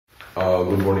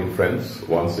Good morning, friends.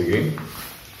 Once again,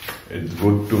 it's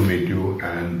good to meet you,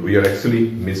 and we are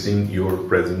actually missing your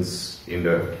presence in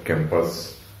the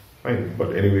campus. Fine,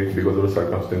 but anyway, because of the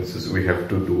circumstances, we have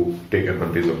to take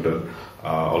advantage of the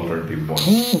alternative one.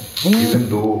 Even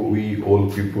though we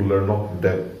all people are not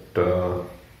that,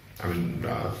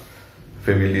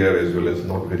 familiar as well as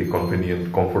not very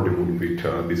comfortable with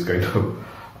this kind of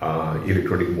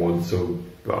electronic modes of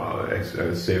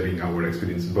sharing our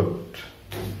experience, but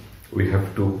we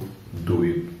have to do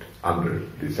it under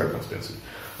these circumstances.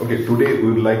 Okay, today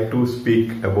we would like to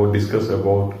discuss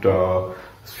about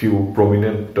few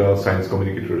prominent science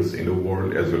communicators in the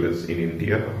world as well as in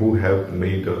India who have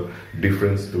made a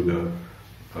difference to the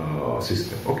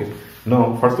system. Okay,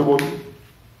 now first of all,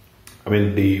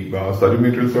 the study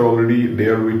materials are already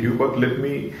there with you, but let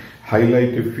me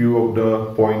highlight a few of the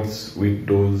points with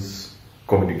those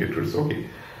communicators. Okay,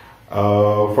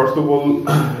 first of all,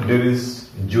 there is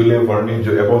Jules Verne.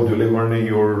 About Jules Verne,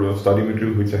 your study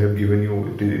material which I have given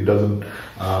you, it doesn't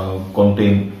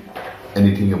contain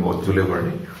anything about Jules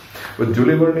Verne. But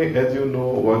Jules Verne, as you know,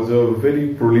 was a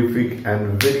very prolific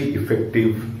and very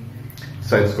effective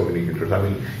science communicator.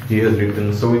 He has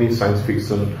written so many science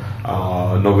fiction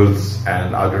novels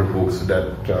and other books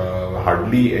that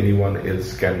hardly anyone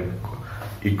else can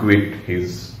equate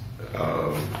his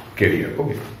career.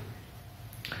 Okay.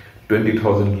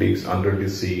 20,000 Leagues Under the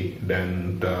Sea,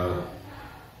 then the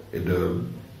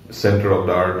Center of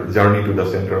the Earth, Journey to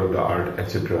the Center of the Earth,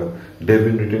 etc. They've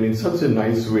been written in such a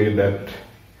nice way that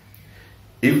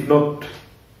even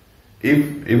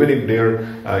if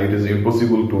it is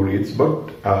impossible to reach, but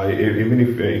even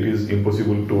if it is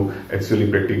impossible to actually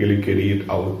practically carry it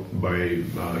out by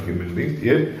human beings,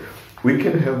 yet we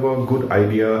can have a good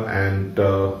idea and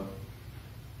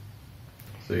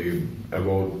say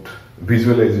about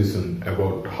visualization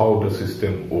about how the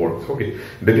system works. Okay,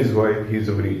 that is why he is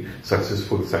a very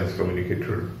successful science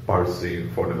communicator per se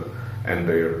for the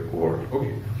entire world.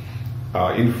 Okay,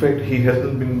 in fact, he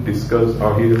hasn't been discussed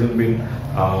or he hasn't been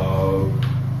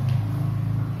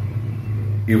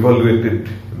evaluated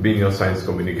being a science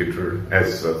communicator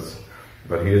as such,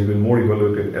 but he has been more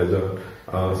evaluated as a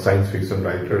science fiction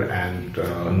writer and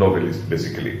novelist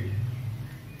basically.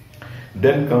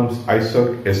 Then comes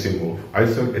Isaac Asimov.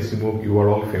 Isaac Asimov, you are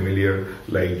all familiar,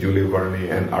 like Jules Verne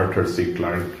and Arthur C.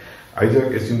 Clarke.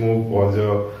 Isaac Asimov was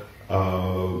a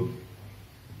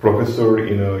professor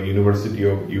in a University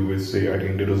of USA. I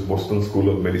think that was Boston School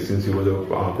of Medicine. He was a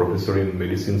professor in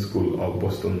Medicine School of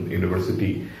Boston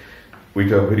University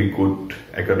with a very good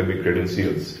academic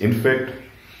credentials. In fact,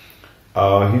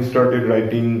 he started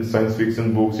writing science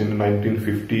fiction books in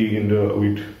 1950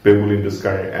 with Pebble in the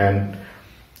Sky, and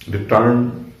the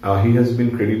term, he has been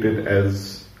credited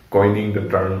as coining the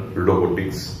term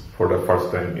robotics for the first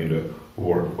time in the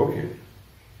world. Okay,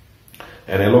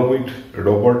 and along with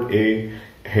Robert A.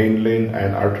 Heinlein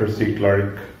and Arthur C.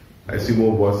 Clarke,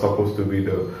 Asimov was supposed to be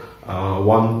the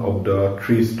one of the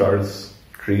three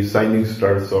shining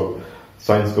stars of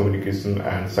science communication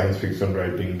and science fiction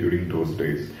writing during those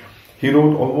days. He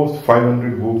wrote almost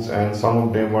 500 books, and some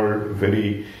of them are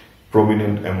very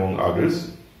prominent among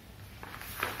others.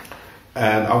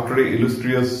 And after an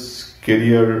illustrious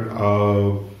career,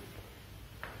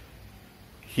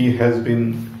 he has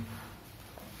been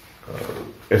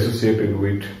associated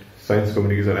with science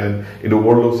communication, and in the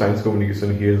world of science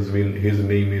communication, his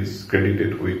name is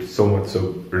credited with so much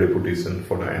of reputation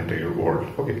for the entire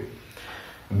world. Okay.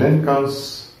 Then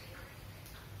comes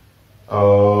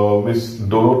Miss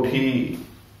Dorothy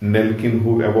Nelkin,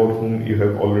 about whom you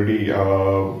have already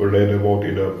read about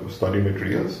in the study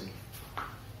materials.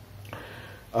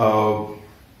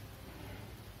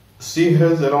 She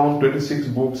has around 26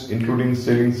 books, including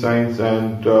Selling Science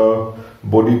and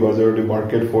Body Bazaar, the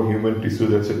Market for Human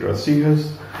Tissues, etc. She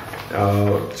has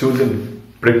chosen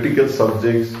practical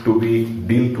subjects to be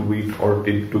dealt with or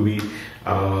to be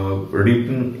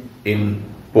written in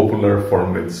popular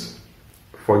formats.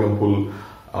 For example,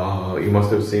 you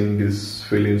must have seen these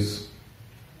films,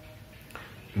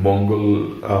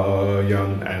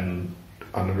 Mongolian and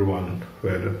another one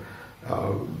where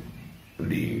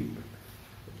the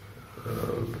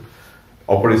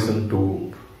operation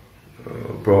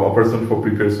for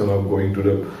preparation of going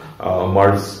to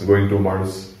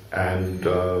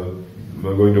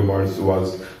Mars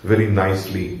was very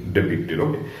nicely depicted.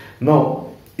 Okay,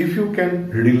 now if you can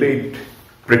relate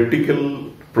practical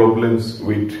problems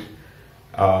with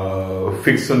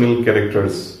fictional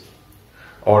characters,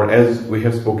 or as we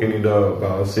have spoken in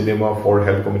the cinema for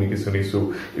health communication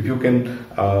issue, if you can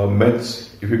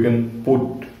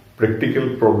put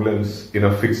practical problems in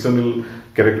a fictional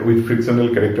character with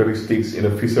fictional characteristics in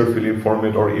a feature film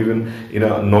format, or even in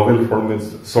a novel format,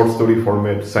 short story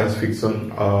format, science fiction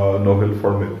novel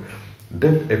format,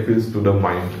 that appeals to the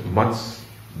mind much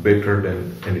better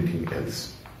than anything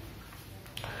else.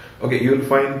 Okay, you will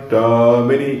find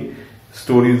many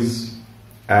stories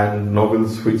and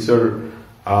novels which are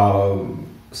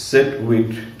set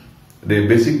with the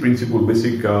basic principle,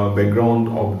 basic background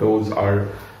of those are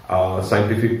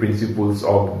scientific principles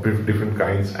of different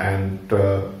kinds, and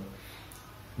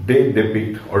they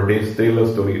depict or they tell a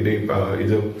story. They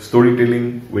is a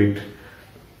storytelling with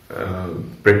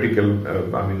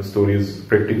practical, stories,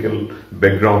 practical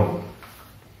background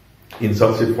in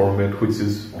such a format which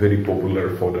is very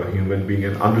popular for the human being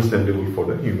and understandable for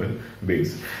the human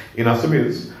beings. In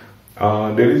Assamese,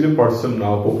 there is a person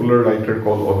now, popular writer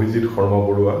called Abhijit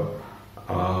Bora.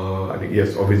 I think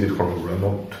yes, Abhijit Bora,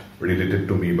 not related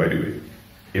to me by the way,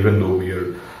 even though we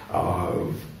are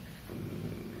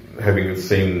having the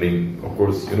same name. Of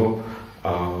course,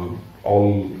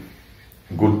 all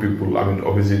good people. I mean,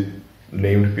 Abhijit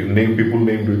people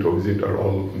named with Abhijit are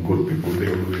all good people. They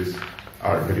always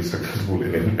are very successful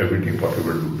in everything,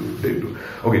 whatever they do.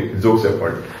 Okay, jokes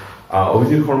apart.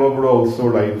 Abhijit Bora also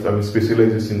writes,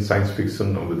 specializes in science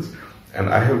fiction novels, and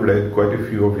I have read quite a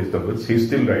few of his novels. He's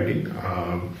still writing.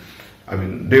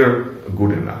 They are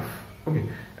good enough. Okay,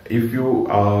 if you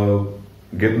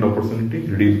get an opportunity,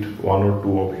 read one or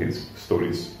two of his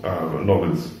stories,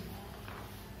 novels.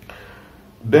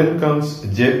 Then comes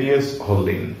J.B.S.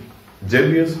 Haldane.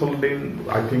 J.B.S. Haldane,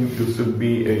 I think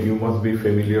you must be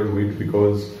familiar with,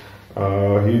 because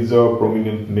he's a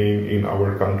prominent name in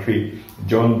our country.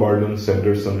 John Bardon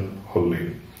Sanderson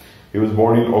Haldane. He was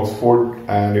born in Oxford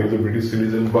and he was a British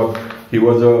citizen, but he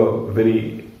was a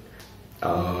very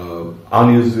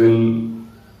unusual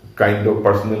kind of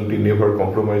personality, never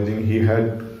compromising. He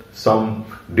had some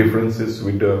differences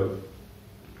with the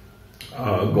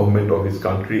government of his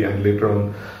country, and later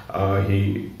on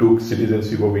he took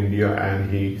citizenship of India and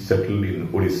he settled in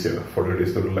Odisha for the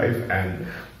rest of his life, and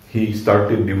he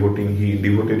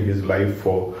devoted his life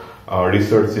for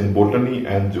research in botany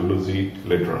and zoology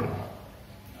later on.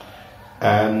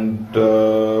 And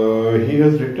he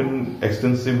has written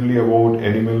extensively about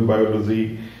animal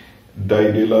biology,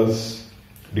 Daedalus,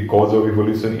 the cause of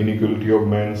evolution, inequality of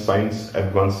man, science of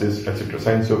advances,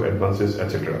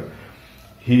 etc.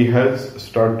 He has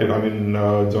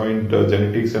joined the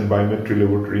genetics and biometry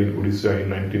laboratory in Odisha in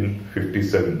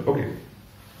 1957. Okay.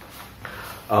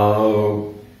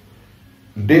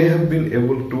 They have been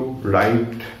able to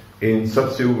write in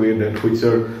such a way that which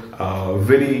are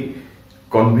very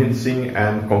convincing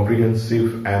and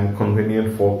comprehensive and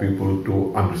convenient for people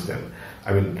to understand.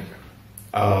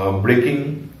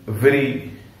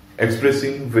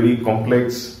 Expressing very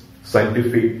complex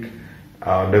scientific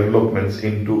developments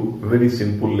into very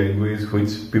simple language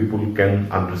which people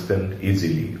can understand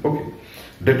easily. Okay,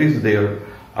 that is their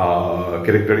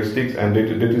characteristics, and that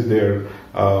is their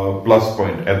plus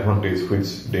point, advantage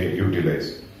which they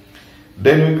utilize.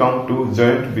 Then we come to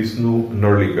Jayant Vishnu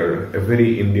Narlikar, a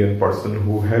very Indian person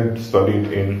who had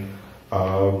studied in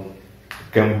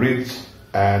Cambridge,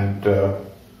 and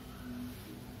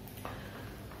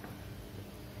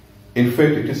in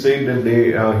fact, it is said that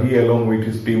he, along with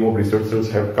his team of researchers,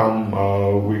 have come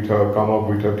up with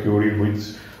a theory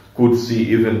which could see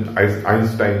even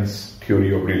Einstein's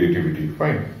theory of relativity.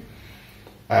 Fine,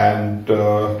 and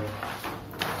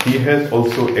he has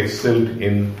also excelled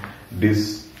in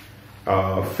this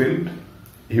field.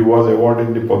 He was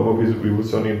awarded the Padma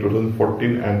Vibhushan in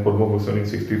 2014 and Padma Bhushan in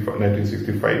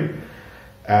 1965,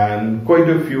 and quite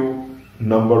a few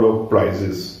number of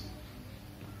prizes.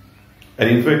 And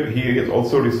in fact, he has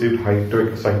also received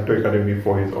Sahitya Academy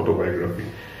for his autobiography.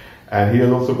 And he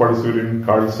has also participated in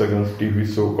Carl Sagan's TV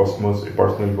show Cosmos, a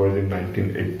personal voyage in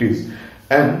 1980s.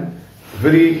 And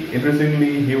very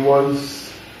interestingly, he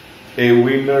was a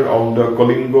winner of the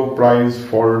Kalingo Prize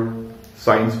for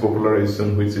Science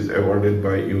Popularization, which is awarded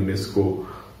by UNESCO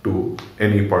to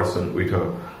any person with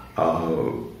a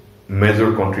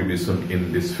major contribution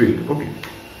in this field. Okay.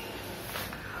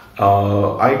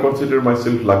 I consider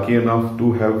myself lucky enough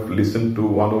to have listened to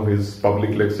one of his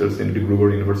public lectures in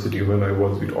Dibrugarh University when I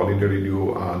was with All India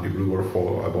Radio Dibrugarh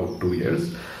for about 2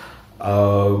 years.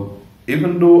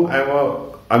 Even though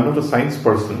I'm not a science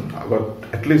person, but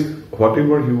at least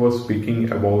whatever he was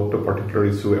speaking about the particular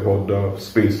issue about the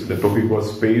space, the topic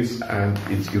was space and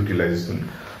its utilization.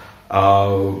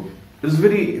 It's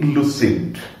very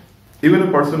lucid. Even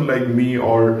a person like me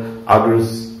or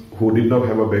others who did not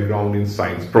have a background in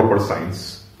science, proper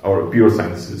science, or pure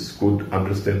sciences could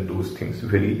understand those things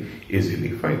very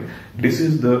easily. Fine. This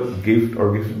is the gift,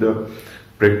 or this is the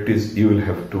practice you will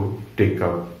have to take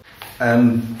up.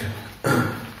 And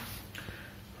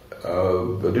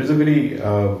there is a very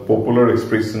popular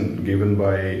expression given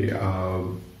by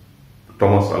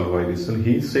Thomas Alva Edison.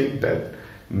 He said that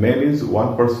man is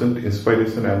 1%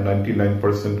 inspiration and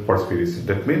 99% perspiration.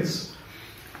 That means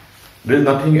there is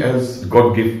nothing as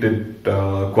God-gifted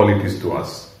qualities to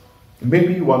us.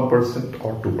 Maybe 1%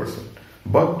 or 2%,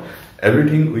 but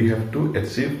everything we have to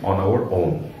achieve on our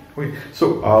own. Okay.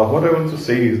 So what I want to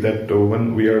say is that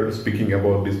when we are speaking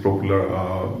about these popular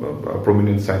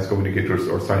prominent science communicators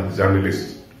or science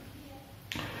journalists,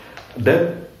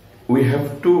 that we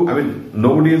have to, I mean,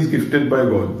 nobody is gifted by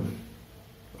God.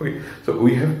 Okay. So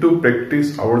we have to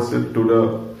practice ourselves to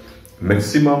the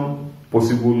maximum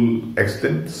possible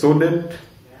extent, so that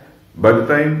by the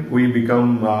time we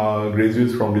become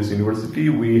graduates from this university,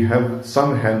 we have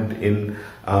some hand in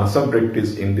some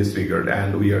practice in this regard,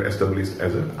 and we are established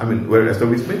as a, I mean, we're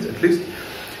established means at least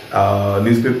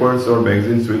newspapers or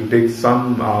magazines will take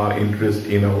some interest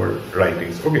in our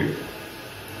writings. Okay.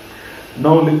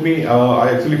 Now let me, I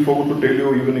actually forgot to tell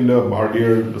you, even in the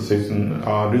earlier session,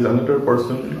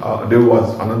 there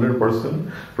was another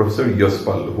person, Professor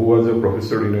Yaspal, who was a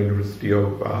professor in the University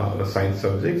of Science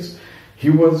Subjects. He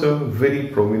was a very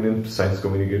prominent science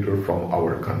communicator from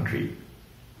our country.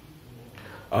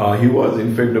 He was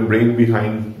in fact the brain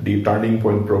behind the Turning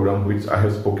Point program, which I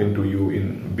have spoken to you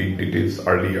in big details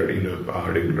earlier in the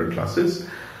regular classes.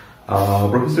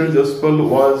 Professor Yaspal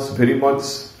was very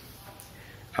much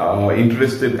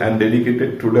interested and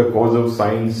dedicated to the cause of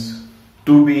science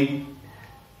to be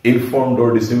informed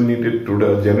or disseminated to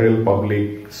the general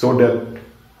public, so that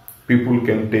people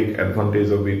can take advantage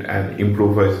of it and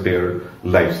improvise their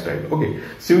lifestyle. Okay.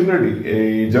 Similarly,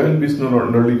 Jayant Vishnu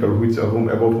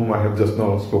Narlikar, about whom I have just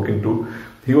now spoken to,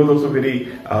 he was also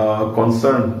very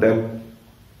concerned that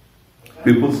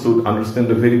people should understand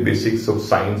the very basics of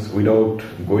science without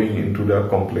going into the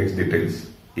complex details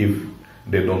if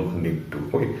they don't need to.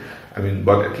 Okay. I mean,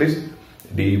 but at least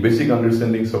the basic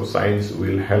understandings of science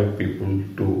will help people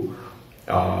to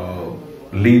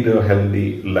lead a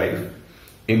healthy life.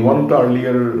 In one of the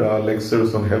earlier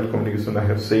lectures on health communication, I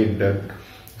have said that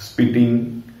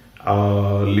spitting,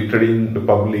 littering the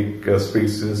public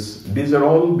spaces, these are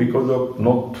all because of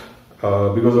not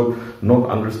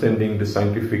understanding the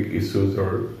scientific issues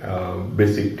or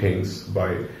basic things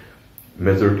by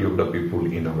majority of the people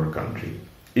in our country.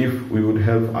 If we would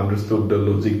have understood the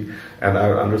logic and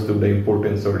understood the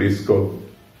importance or risk of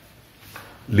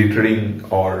littering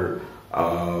or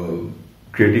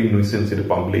creating nuisance in the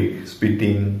public,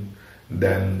 spitting,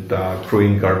 then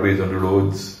throwing garbage on the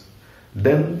roads,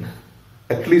 then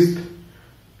at least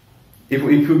if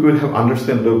we could have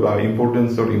understood the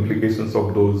importance or implications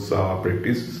of those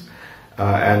practices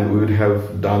and we would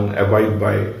have abide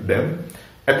by them,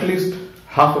 at least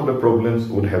half of the problems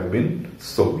would have been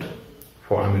solved.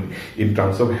 In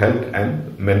terms of health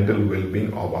and mental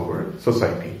well-being of our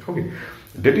society. Okay,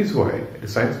 that is why the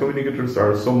science communicators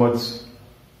are so much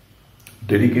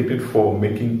dedicated for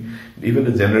making even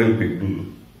the general people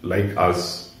like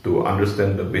us to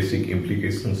understand the basic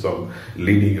implications of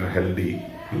leading a healthy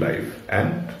life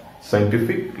and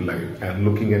scientific life and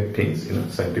looking at things in a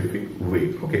scientific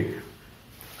way. Okay.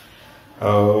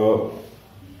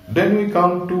 Then we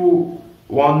come to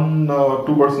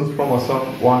two persons from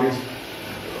Assam. One is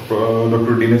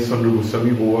Dr. Dinesh Chandra Goswami,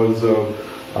 who was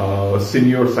a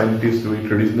senior scientist with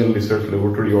Regional Research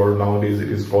Laboratory, or nowadays it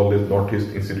is called as Northeast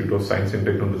Institute of Science and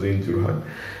Technology in Jorhat.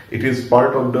 It is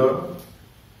part of the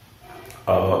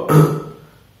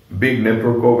big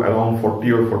network of around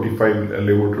 40 or 45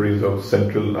 laboratories of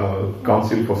Central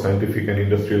Council for Scientific and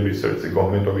Industrial Research, the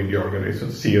Government of India organization,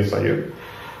 CSIR.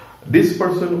 This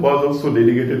person was also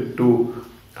dedicated to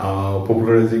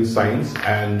popularizing science,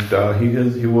 and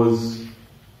he was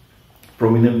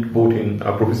proficient both in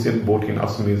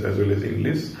Assamese as well as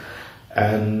English,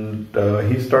 and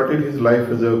he started his life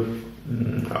as a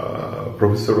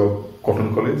professor of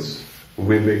Cotton College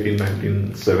way back in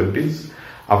 1970s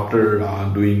after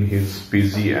doing his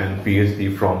PG and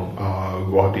PhD from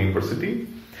Guwahati University.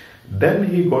 Then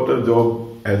he got a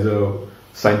job as a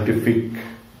scientific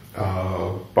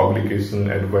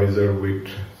publication advisor with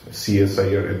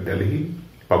CSIR at Delhi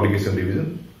Publication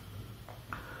Division.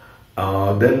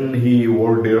 Then he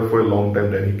worked there for a long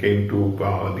time. Then he came to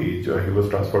he was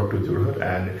transferred to Jorhat,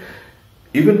 and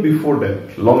even before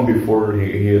that, long before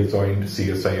he had joined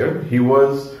CSIR, he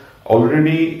was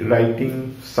already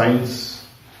writing science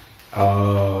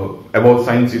about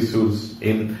science issues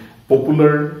in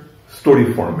popular story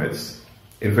formats.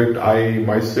 In fact, I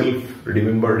myself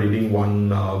remember reading one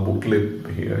booklet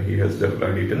he has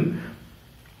written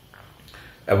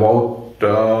about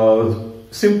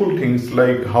simple things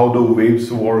like how the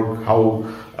waves work, how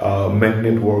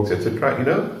magnet works, etc. in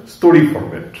a story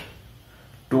format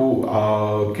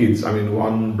to kids. I mean,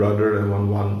 one brother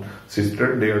and one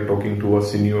sister, they are talking to a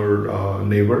senior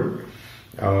neighbor,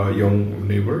 young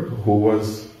neighbor, who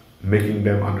was making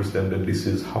them understand that this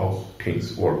is how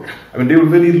things work. I mean, they were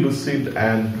very lucid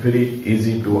and very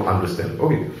easy to understand.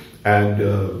 Okay,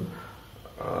 and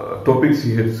topics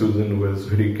he had chosen was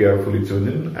very carefully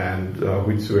chosen and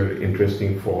which were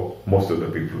interesting for most of the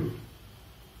people.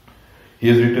 He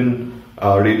has written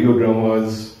radio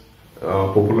dramas,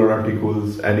 popular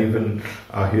articles, and even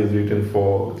he has written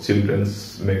for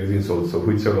children's magazines also,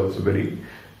 which are also very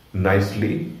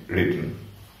nicely written.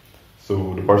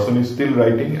 So the person is still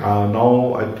writing.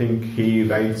 Now I think he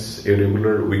writes a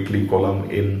regular weekly column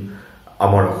in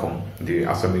Amar Asam, the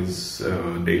Assamese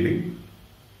daily.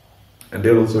 And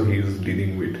there also he is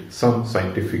dealing with some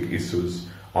scientific issues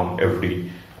on every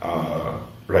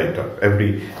write-up,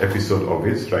 every episode of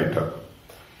his write-up.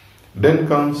 Then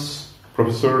comes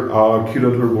Professor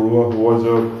Kiradhar Bora, who was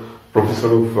a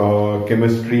professor of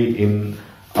chemistry in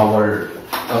our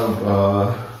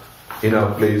in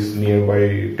a place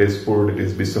nearby Tezpur, that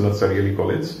is Biswanath Sariyali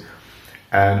College.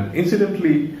 And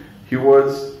incidentally, he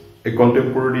was a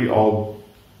contemporary of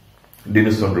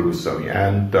Dinesh Chandra Goswami.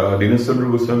 And Dinesh Chandra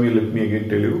Goswami, let me again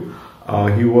tell you,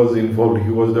 he was involved,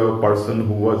 he was the person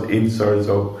who was in charge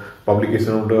of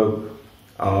publication of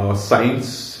the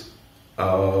science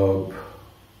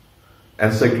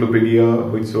encyclopedia,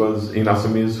 which was in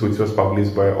Assamese, which was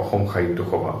published by Ahom Sahitya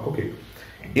Sabha. Okay.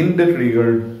 In that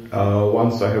regard,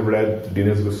 once I have read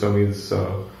Dinesh Goswami's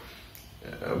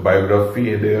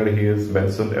biography, there he has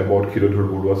mentioned about Kiradhar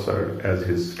Bora sir as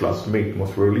his classmate,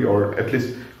 most probably, or at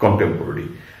least contemporary.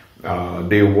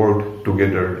 They worked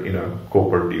together in a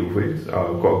cooperative way,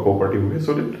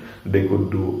 so that they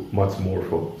could do much more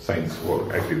for science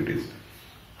work activities.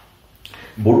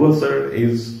 Bora sir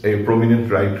is a prominent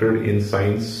writer in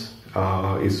science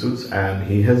issues, and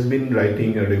he has been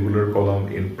writing a regular column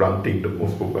in Prantik, the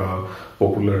most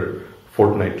popular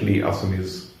fortnightly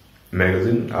Assamese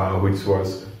magazine, which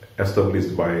was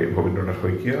established by Bhavindranath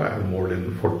Hoikia and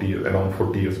around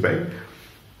 40 years back.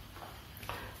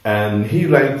 And he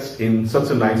writes in such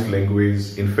a nice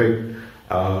language. In fact,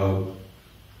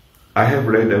 I have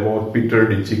read about Peter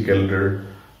Ritchie Kelder,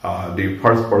 the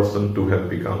first person to have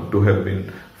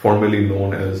been formally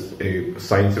known as a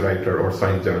science writer or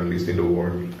science journalist in the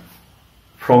world,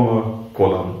 from a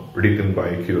column written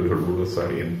by Kiradhar Bora sir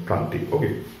in Prantik.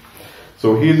 Okay.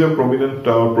 So he is a prominent,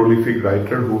 prolific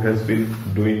writer who has been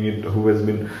doing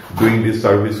this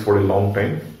service for a long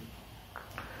time.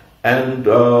 And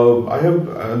I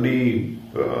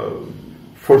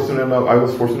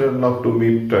was fortunate enough to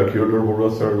meet Kiradhar Bora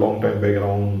sir a long time back,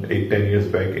 around 8-10 years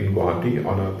back in Guwahati,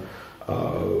 on a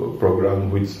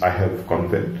program which I have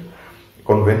convent.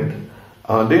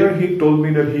 There he told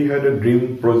me that he had a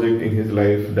dream project in his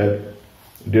life, that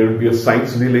there would be a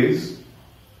science village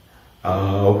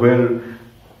where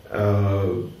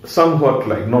somewhat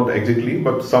like, not exactly,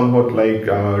 but somewhat like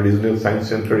a regional science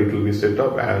center, it will be set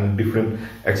up, and different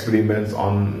experiments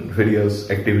on various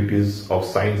activities of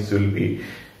science will be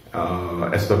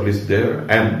established there,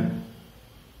 and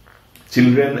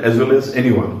children as well as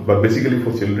anyone, but basically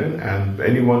for children, and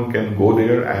anyone can go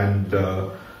there and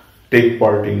take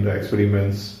part in the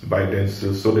experiments by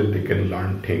themselves, so that they can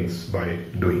learn things by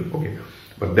doing. Okay,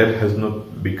 but that has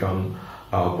not become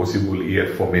possible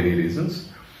yet for many reasons.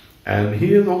 And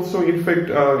he has also, in fact,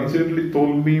 incidentally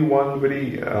told me one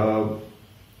very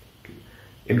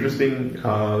interesting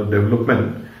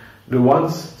development.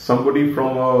 Once somebody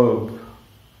from a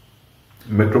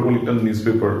metropolitan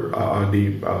newspaper,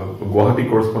 the Guwahati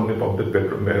correspondent of the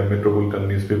metropolitan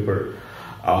newspaper,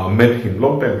 met him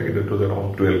long time back, that was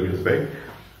around 12 years back,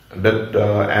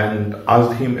 and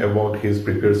asked him about his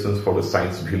preparations for the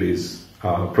science village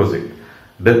project.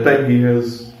 That time he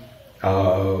has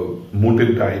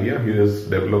mooted the idea, he has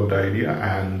developed the idea,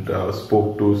 and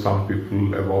spoke to some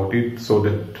people about it, so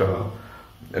that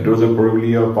there was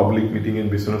probably a public meeting in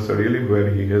Biswanath Sariyali where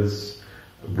he has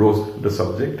broached the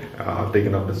subject,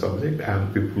 taken up the subject,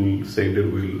 and people say they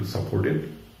will support it.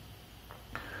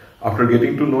 After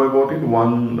getting to know about it,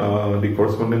 the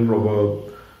correspondent from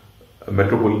a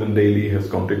metropolitan daily has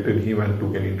contacted him and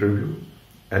took an interview.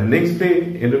 And next day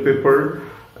in the paper,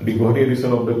 the Guwahati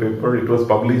edition of the paper, it was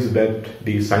published that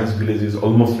the science village is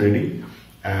almost ready,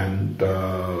 and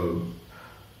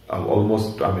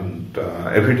almost,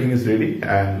 everything is ready,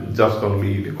 and just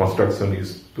only the construction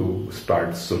is to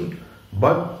start soon.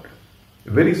 But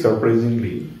very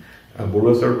surprisingly,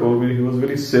 Bora sir told me he was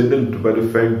very saddened by the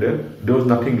fact that there was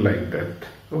nothing like that.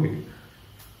 Okay.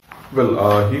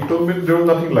 Well, he told me there was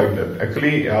nothing like that.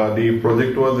 Actually, the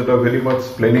project was at a very much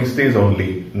planning stage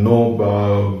only. No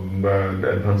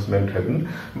advancement happened.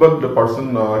 But the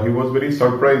person, he was very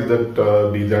surprised that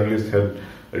the journalist had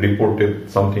reported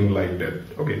something like that.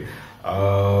 Okay.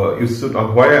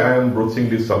 Why I am broaching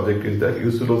this subject is that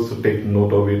you should also take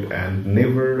note of it and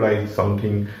never write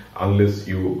something unless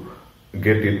you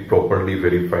get it properly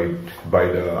verified by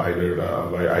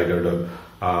either the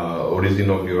origin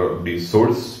of the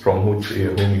source from whom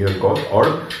you have got,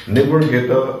 or never get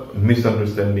a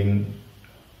misunderstanding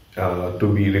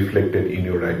to be reflected in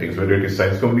your writings, whether it is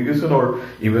science communication or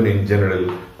even in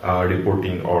general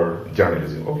reporting or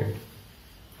journalism. Okay.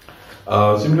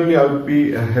 Similarly, I would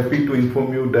be happy to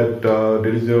inform you that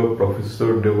there is a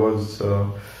professor. There was,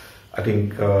 I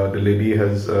think, the lady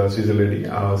she's a lady.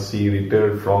 She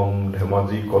retired from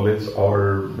Dhemaji College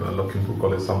or Lakhimpur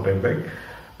College sometime back.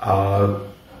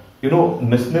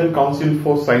 National Council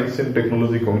for Science and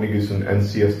Technology Communication,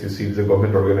 NCSTC, is a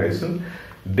government organization.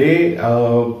 They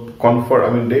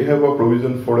they have a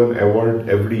provision for an award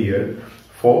every year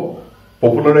for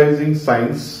popularizing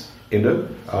science in the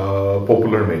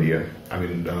popular media.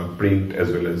 Print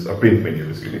as well as print media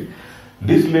basically.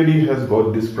 This lady has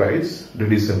got this prize, the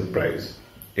recent prize.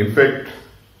 In fact,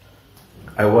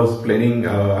 I was planning,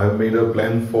 I have made a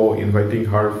plan for inviting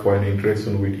her for an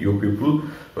interaction with you people,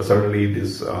 but suddenly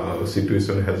this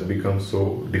situation has become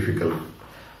so difficult.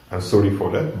 I'm sorry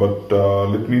for that, but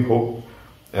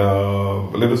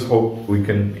let us hope we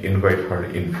can invite her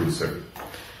in future.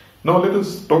 Now let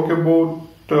us talk about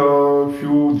a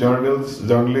few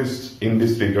journalists in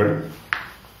this regard.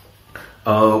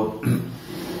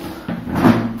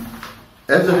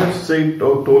 As I have said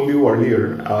or told you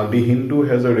earlier, the Hindu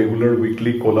has a regular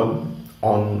weekly column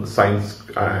on science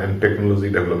and technology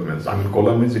developments.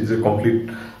 Column is a complete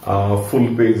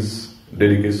full page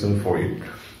dedication for it.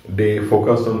 They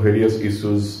focus on various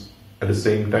issues at the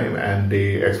same time, and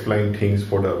they explain things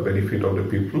for the benefit of the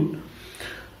people.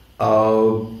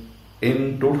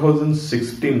 In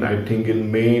 2016, I think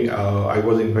in May, I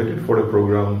was invited for a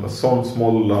program, a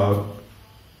small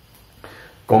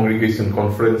congregation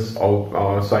conference of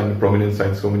prominent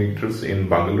science communicators in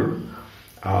Bangalore,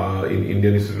 in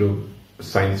Indian Institute of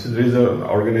Sciences. There is an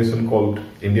organization called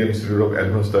Indian Institute of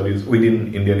Advanced Studies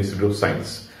within Indian Institute of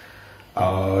Science.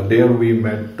 There we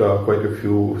met quite a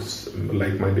few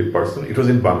like-minded persons. It was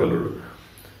in Bangalore.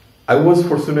 I was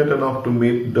fortunate enough to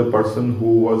meet the person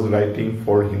who was writing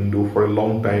for Hindu for a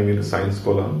long time in the science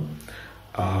column,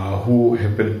 who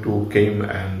happened to came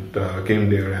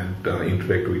there and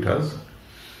interact with us.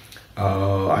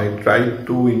 I tried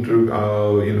to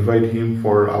invite him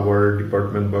for our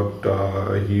department, but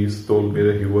he told me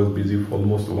that he was busy for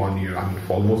almost 1 year.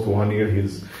 For almost 1 year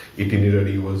his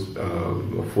itinerary was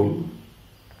full.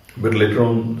 But later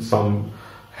on some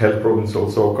health problems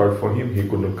also occurred for him. He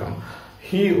could not come.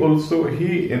 He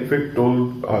in fact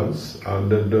told us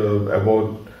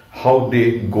about how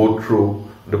they go through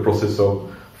the process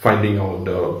of finding out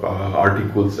the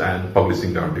articles and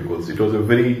publishing the articles. It was a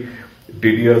very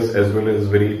tedious as well as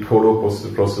very thorough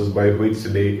process by which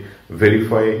they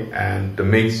verify and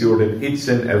make sure that each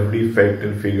and every fact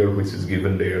and figure which is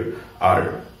given there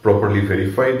are properly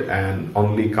verified and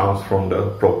only comes from the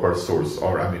proper source,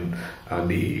 or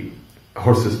the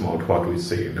horse's mouth, what we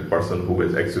say, the person who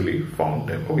has actually found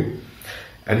them. Okay.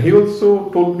 And he also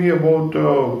told me about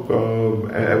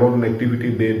an activity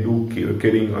they do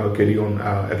carry on,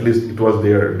 at least it was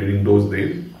there during those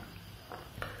days,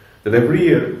 that every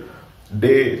year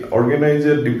they organize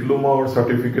a diploma or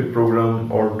certificate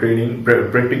program or training,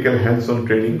 practical hands-on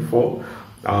training for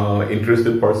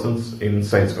interested persons in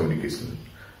science communication.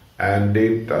 And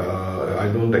they,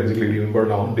 I don't exactly remember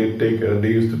now, they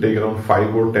used to take around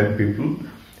 5 or 10 people.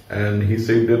 And he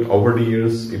said that over the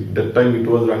years, at that time it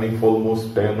was running for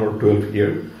almost 10 or 12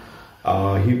 years.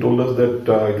 He told us that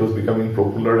it was becoming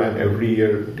popular, and every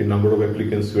year the number of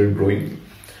applicants were growing.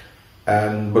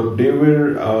 But they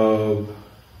were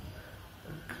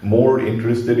more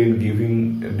interested in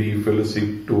giving the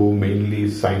fellowship to mainly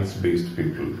science-based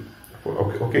people.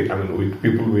 With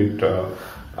people with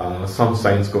some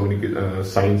science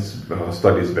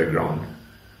studies background.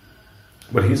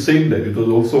 But he said that it was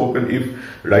also open if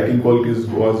writing qualities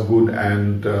was good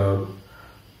and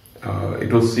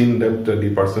it was seen that the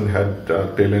person had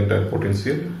talent and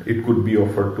potential, it could be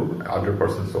offered to other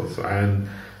persons also. And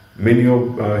Many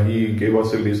of he gave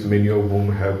us a list. Many of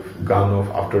whom have gone off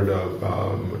after the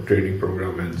training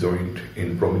program and joined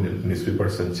in prominent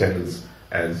newspapers and channels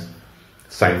as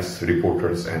science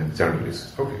reporters and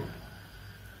journalists. Okay.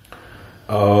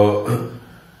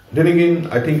 Then again,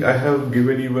 I think I have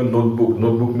given you a notebook.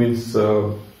 Notebook means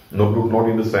notebook not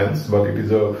in the sense, but it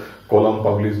is a column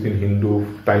published in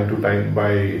Hindu time to time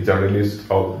by journalists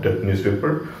of that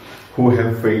newspaper who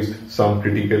have faced some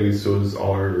critical issues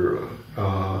or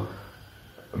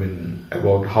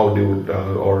about how they would,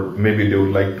 or maybe they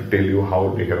would like to tell you how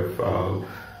they have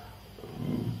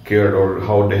cared or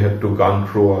how they had to gone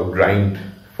through a grind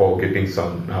for getting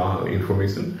some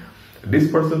information.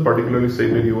 This person particularly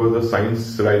said that he was a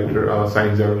science writer,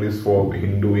 science journalist for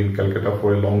Hindu in Calcutta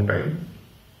for a long time.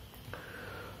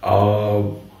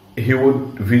 He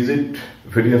would visit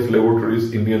various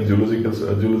laboratories, Indian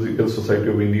Zoological Society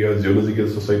of India, Geological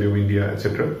Society of India,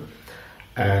 etc.,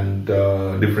 and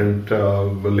different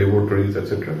laboratories,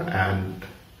 etc., and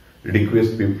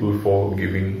request people for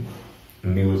giving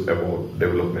news about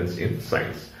developments in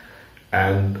science.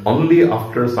 And only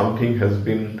after something has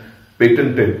been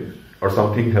patented or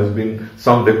some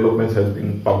developments has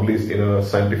been published in a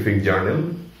scientific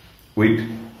journal with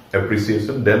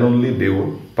appreciation, then only they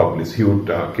would publish. He would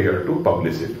care to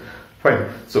publish it. Fine.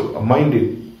 So mind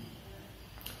it,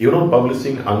 you're not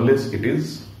publishing unless it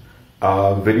is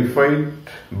verified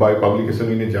by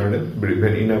publication in a journal,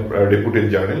 in a reputed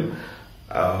journal.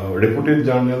 Reputed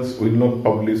journals will not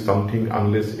publish something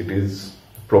unless it is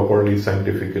properly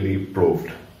scientifically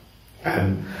proved.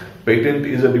 And patent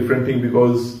is a different thing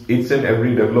because each and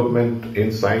every development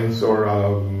in science or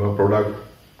product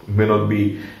may not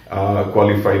be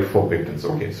qualified for patents.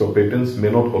 Okay, so patents may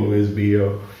not always be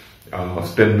a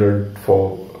standard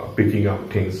for picking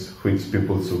up things which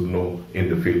people should know in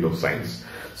the field of science.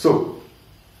 So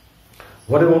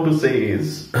what I want to say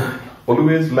is,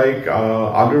 always like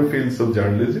other fields of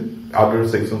journalism, other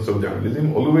sections of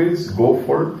journalism, always go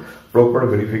for proper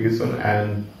verification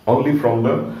and only from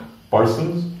the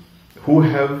persons who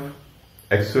have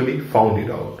actually found it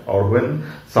out, or when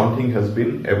something has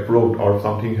been approved or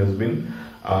something has been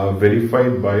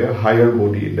verified by a higher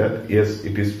body that yes,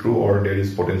 it is true or there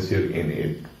is potential in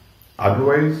it.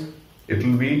 Otherwise, it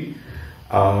will be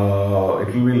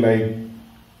like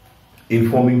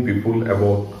informing people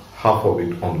about half of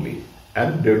it only,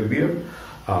 and there will be a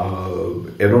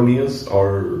erroneous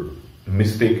or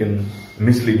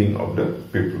misleading of the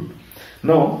people.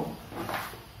 Now,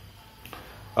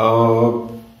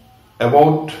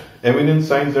 about eminent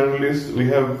science journalists, we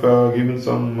have given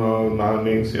some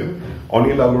names here.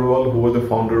 Anil Agarwal, who was the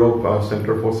founder of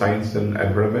Center for Science and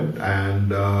Environment,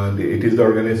 and it is the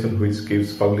organization which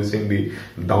keeps publishing the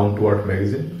Down to Earth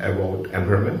magazine about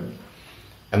environment.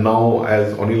 And now,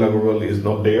 as Anil Agarwal is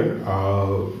not there,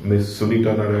 Ms.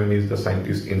 Sunita Narayan is the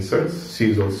scientist in search.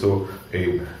 She is also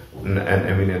an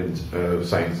eminent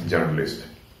science journalist.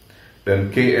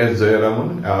 Then K.S.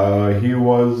 Jayaraman, he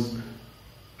was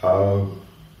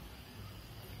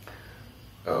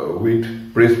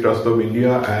with Press Trust of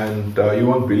India, and you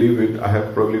won't believe it, I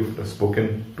have probably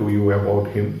spoken to you about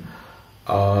him.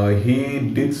 He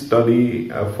did study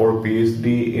for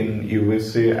PhD in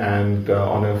USA and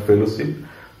on a fellowship,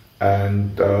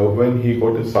 and when he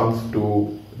got a chance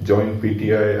to join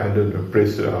PTI under the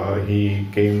press, he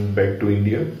came back to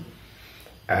India.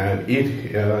 And if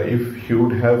he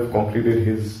would have completed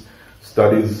his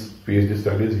studies, PhD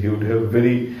studies, he would have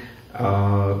very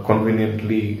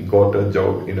conveniently got a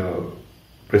job in a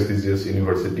prestigious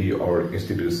university or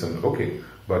institution. Okay,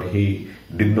 but he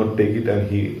did not take it, and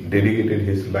he dedicated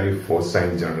his life for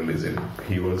science journalism.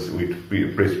 He was with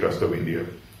Press Trust of India.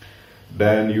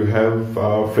 Then you have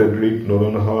Frederick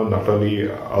Noronha, Natalie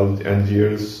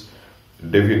Angiers,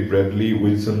 David Bradley,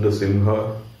 Wilson da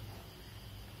Silva.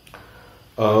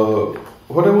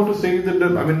 What I want to say is that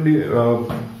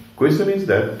the question is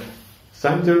that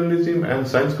science journalism and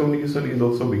science communication is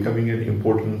also becoming an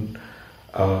important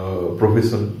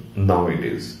profession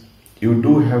nowadays. You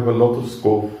do have a lot of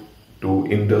scope to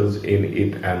indulge in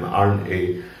it and earn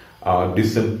a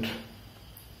decent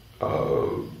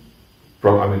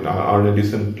earn a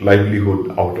decent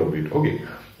livelihood out of it. Okay,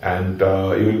 and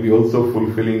you will be also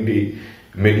fulfilling the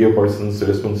media person's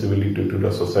responsibility to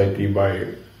the society by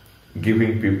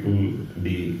giving people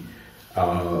the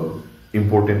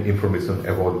important information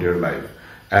about their life.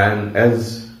 And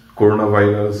as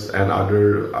coronavirus and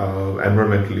other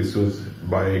environmental issues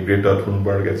by Greta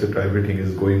Thunberg, etc., everything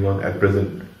is going on at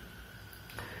present,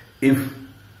 if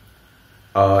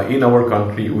in our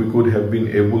country, we could have been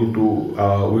able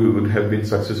to, we would have been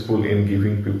successful in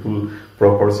giving people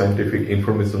proper scientific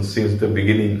information since the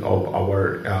beginning of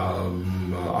our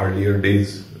earlier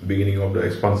days, beginning of the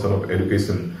expansion of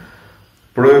education.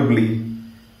 Probably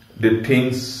the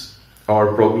things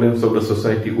or problems of the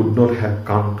society would not have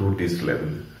come to this level,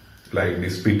 like the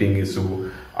spitting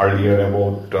issue earlier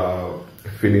about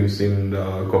films in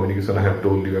communication. I have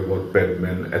told you about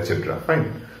Padman, etc.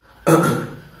 Fine.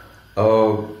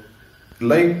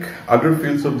 Like other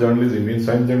fields of journalism, in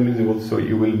science journalism also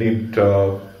you will need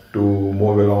to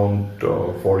move around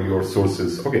for your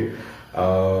sources. Okay,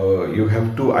 you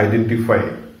have to identify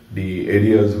the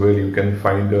areas where you can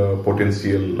find a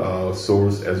potential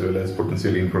source as well as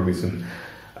potential information.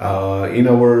 In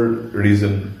our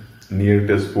region near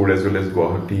Tezpur as well as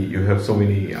Guwahati, you have so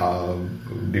many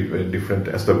different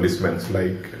establishments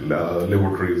like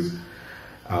laboratories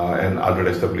and other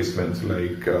establishments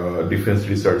like Defense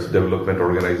Research Development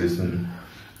Organization.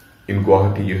 In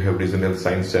Guwahati, you have Regional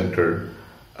Science Center,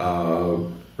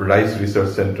 Rice Research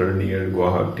Center near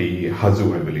Guwahati,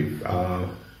 Haju, I believe.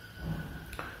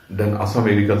 Then Assam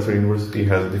Agriculture University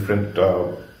has different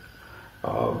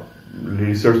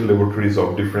research laboratories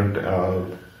of different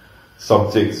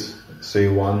subjects. Say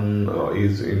one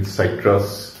is in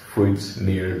citrus fruits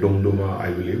near Dumduma,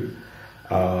 I believe.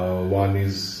 One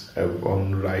is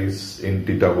on rice in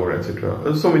Titagor,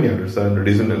 etc. So many others. And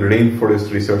Regional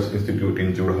Rainforest Research Institute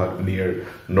in Jorhat near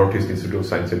Northeast Institute of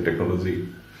Science and Technology.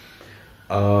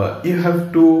 You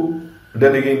have to,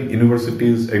 then again,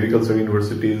 universities, agriculture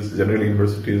universities, general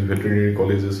universities, veterinary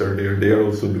colleges are there. They are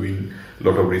also doing a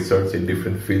lot of research in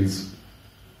different fields.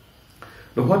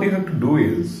 Now what you have to do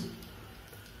is,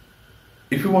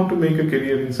 if you want to make a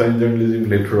career in science journalism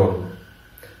later on,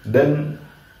 then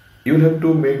you will have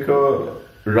to make a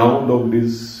round of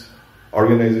these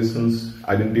organizations,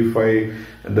 identify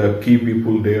the key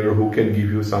people there who can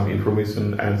give you some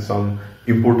information and some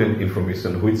important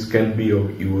information which can be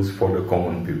of use for the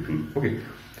common people. Okay,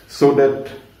 so that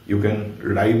you can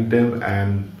write them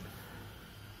and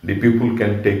the people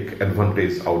can take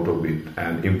advantage out of it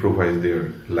and improvise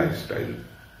their lifestyle.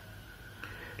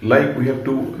 Like we have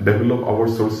to develop our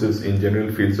sources in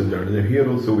general fields of journalism, here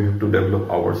also we have to develop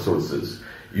our sources.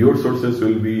 Your sources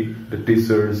will be the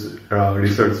teachers,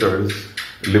 researchers,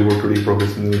 laboratory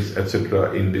professionals,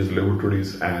 etc. in these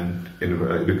laboratories and in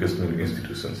educational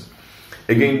institutions.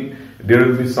 Again, there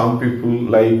will be some people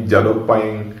like Jadav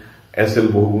Paing, S.L.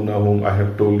 Bohuguna, whom I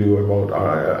have told you about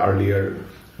earlier.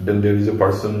 Then there is a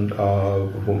person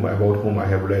about whom I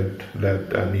have read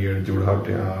that near Jorhat,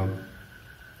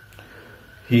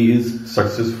 he is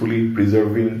successfully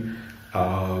preserving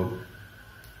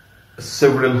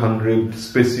several hundred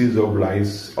species of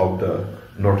rice of the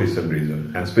northeastern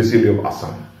region and especially of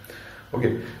Assam.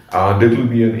 Okay, that will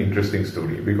be an interesting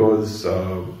story because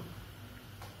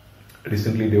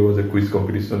recently there was a quiz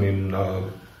competition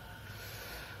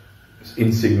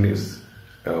in Cygnus.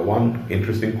 One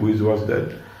interesting quiz was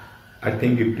that I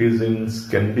think it is in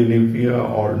Scandinavia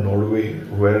or Norway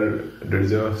where there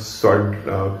is a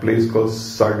place called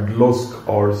Sverdlovsk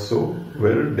or so,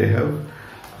 where they have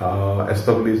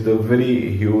established a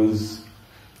very huge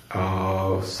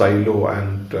silo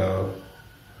and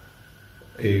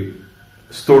a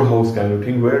storehouse kind of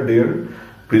thing where they are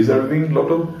preserving a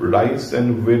lot of rice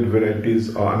and wheat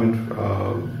varieties,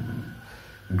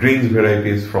 grains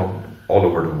varieties from all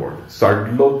over the world.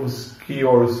 Sverdlovsky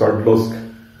or Sverdlovsk,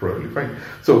 probably, fine.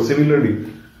 So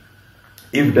similarly,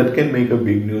 if that can make a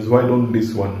big news, why don't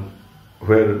this one,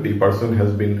 where the person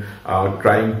has been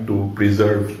trying to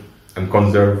preserve and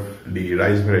conserve the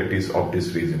rice varieties of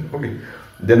this region. Okay.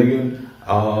 Then again,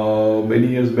 many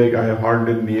years back, I have heard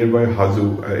that nearby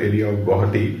Haju area of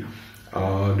Guwahati,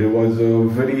 there was a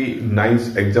very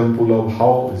nice example of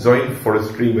how joint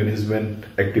forestry management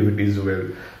activities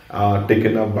were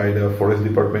taken up by the Forest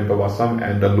Department of Assam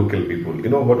and the local people. You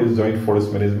know what is joint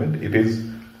forest management? It is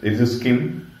a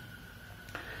scheme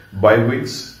by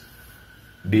which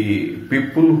the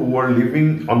people who are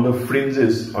living on the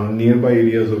fringes on nearby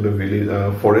areas of the village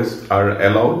forest are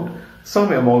allowed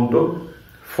some amount of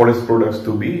forest products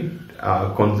to be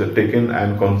taken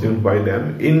and consumed by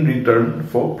them in return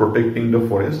for protecting the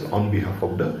forest on behalf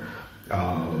of the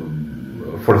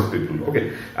forest people.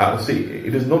 Okay, see,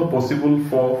 it is not possible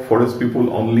for forest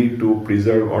people only to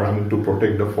preserve or to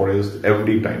protect the forest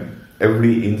every time.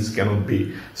 Every inch cannot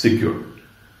be secured.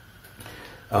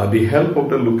 The help of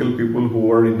the local people who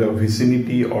are in the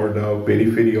vicinity or the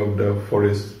periphery of the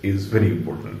forest is very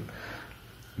important.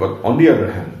 But on the other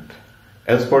hand,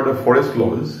 as per the forest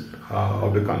laws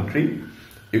of the country,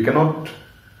 you cannot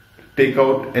take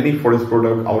out any forest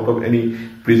product out of any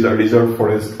reserve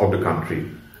forest of the country.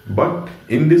 But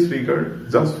in this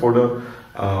regard, just for the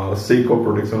sake of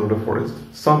protection of the forest,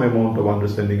 some amount of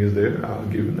understanding is there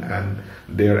given, and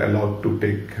they are allowed to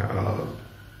take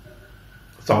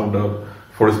some of the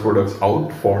forest products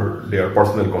out for their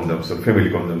personal consumption, family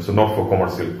consumption, not for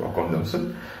commercial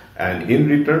consumption. And in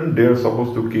return, they are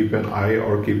supposed to keep an eye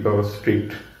or keep a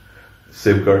strict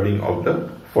safeguarding of the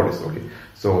forest. Okay,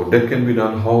 so that can be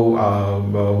done.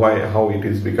 How it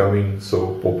is becoming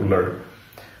so popular?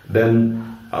 Then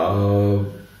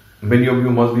many of you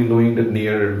must be knowing that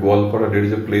near Goalpara there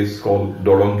is a place called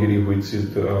Dorongiri, which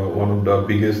is one of the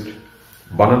biggest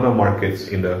banana markets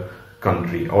in the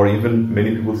country, or even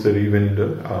many people say even in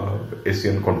the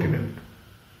Asian continent.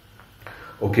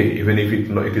 Okay, even if it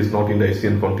is not in the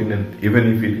Asian continent,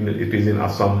 even if it is in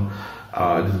Assam,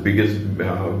 the biggest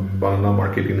banana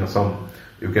market in Assam,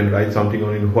 you can write something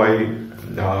on it why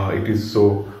it is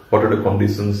so, what are the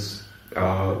conditions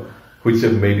which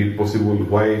have made it possible,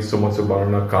 why so much of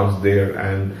banana comes there,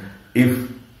 and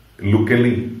if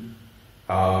locally,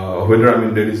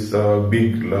 whether there is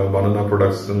big banana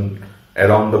production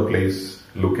around the place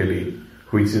locally,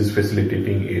 which is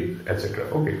facilitating it, etc.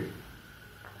 Okay.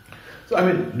 So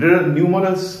there are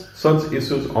numerous such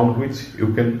issues on which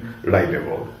you can write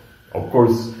about. Of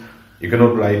course, you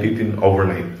cannot write it in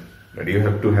overnight. But you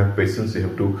have to have patience, you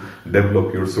have to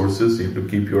develop your sources, you have to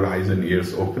keep your eyes and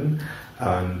ears open,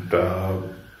 and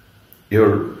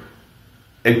your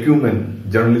acumen,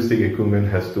 journalistic acumen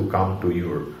has to come to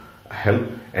your help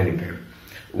anytime.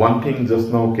 One thing just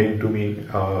now came to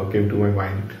my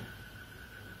mind.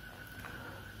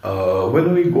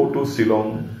 When we go to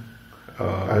Ceylon,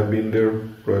 I've been there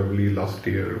probably last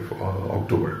year,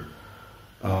 October.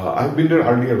 I've been there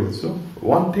earlier also.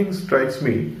 One thing strikes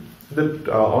me that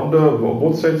on the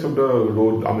both sides of the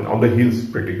road, on the hills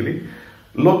particularly,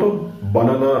 lot of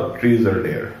banana trees are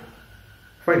there.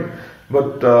 Fine,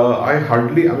 but I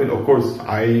hardly. Of course,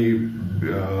 I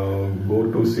go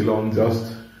to Ceylon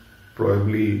just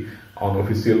probably on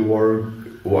official work,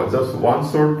 just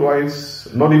once or twice,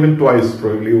 not even twice,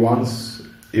 probably once,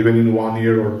 even in 1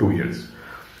 year or 2 years.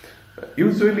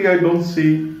 Usually I don't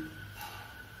see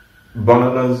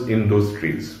bananas in those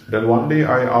trees. Then one day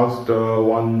I asked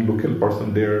one local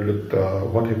person there that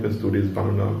what happens to these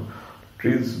banana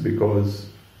trees, because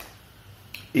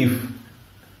if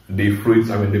the fruits,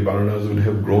 the bananas would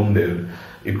have grown there,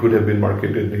 it could have been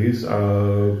marketed.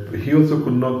 He also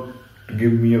could not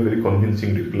give me a very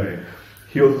convincing reply.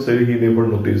 He also said he never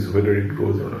noticed whether it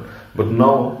grows or not. But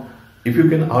now, if you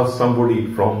can ask somebody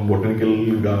from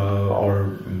Botanical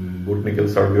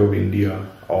Survey of India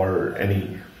or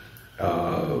any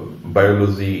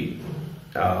biology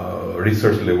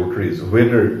research laboratories,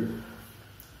 whether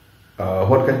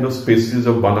what kind of species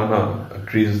of banana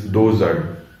trees those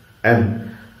are, and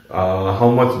how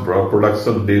much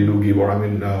production they do give, or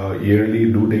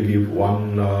yearly do they give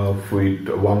one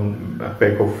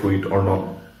peck of fruit or not.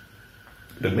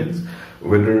 That means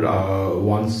whether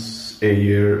once a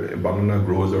year a banana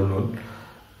grows or not,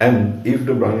 and if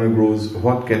the banana grows,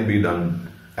 what can be done.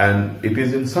 And it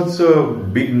is in such a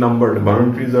big number, the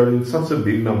banana trees are in such a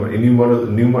big number,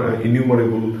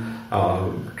 innumerable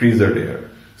trees are there.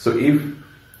 So if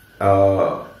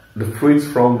the fruits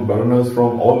from bananas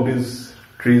from all these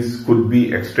trees could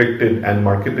be extracted and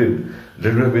marketed,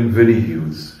 that would have been very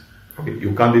huge. Okay,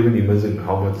 you can't even imagine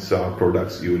how much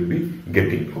products you will be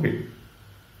getting. Okay.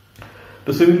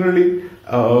 So similarly,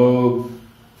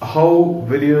 how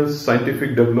various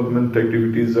scientific development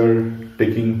activities are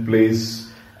taking place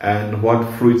and what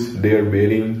fruits they are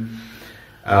bearing.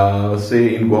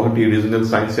 Say in Guwahati Regional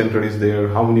Science Center is there,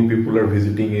 how many people are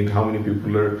visiting it, how many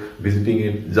people are visiting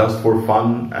it just for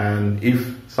fun, and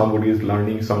if somebody is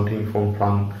learning something from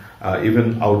fun,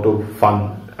 even out of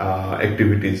fun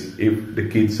activities, if the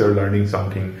kids are learning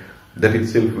something, that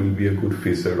itself will be a good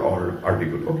feature or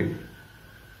article. Okay.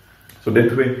 So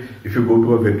that way, if you go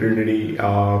to a veterinary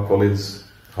college,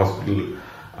 hospital,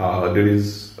 there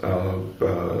is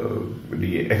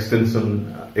the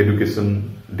extension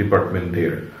education department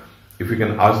there. If you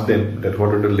can ask them that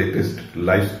what are the latest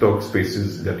livestock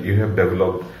species that you have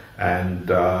developed, and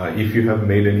if you have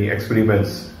made any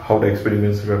experiments, how the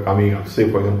experiments are coming up. Say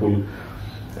for example,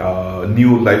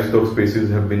 new livestock species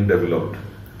have been developed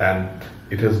and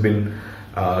it has been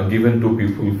given to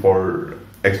people for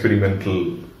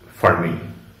experimental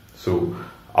farming. So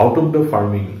out of the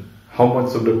farming, how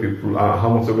much of the people, how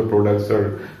much of the products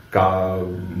are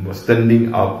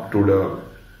standing up to the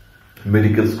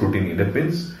medical scrutiny? That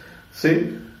means,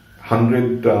 say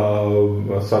 100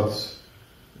 such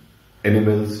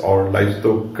animals or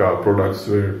livestock products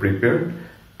were prepared,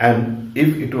 and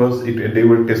if they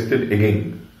were tested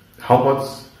again, how much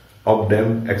of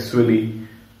them actually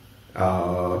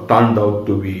turned out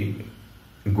to be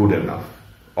good enough,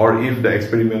 or if the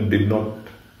experiment did not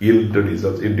yield the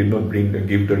results, it did not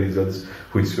give the results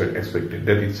which were expected.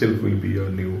 That itself will be a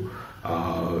new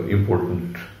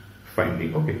important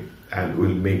finding, okay, and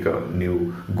will make a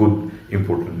new good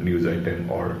important news item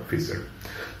or feature.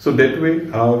 So that way,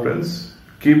 friends,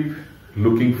 keep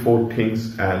looking for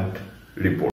things and report.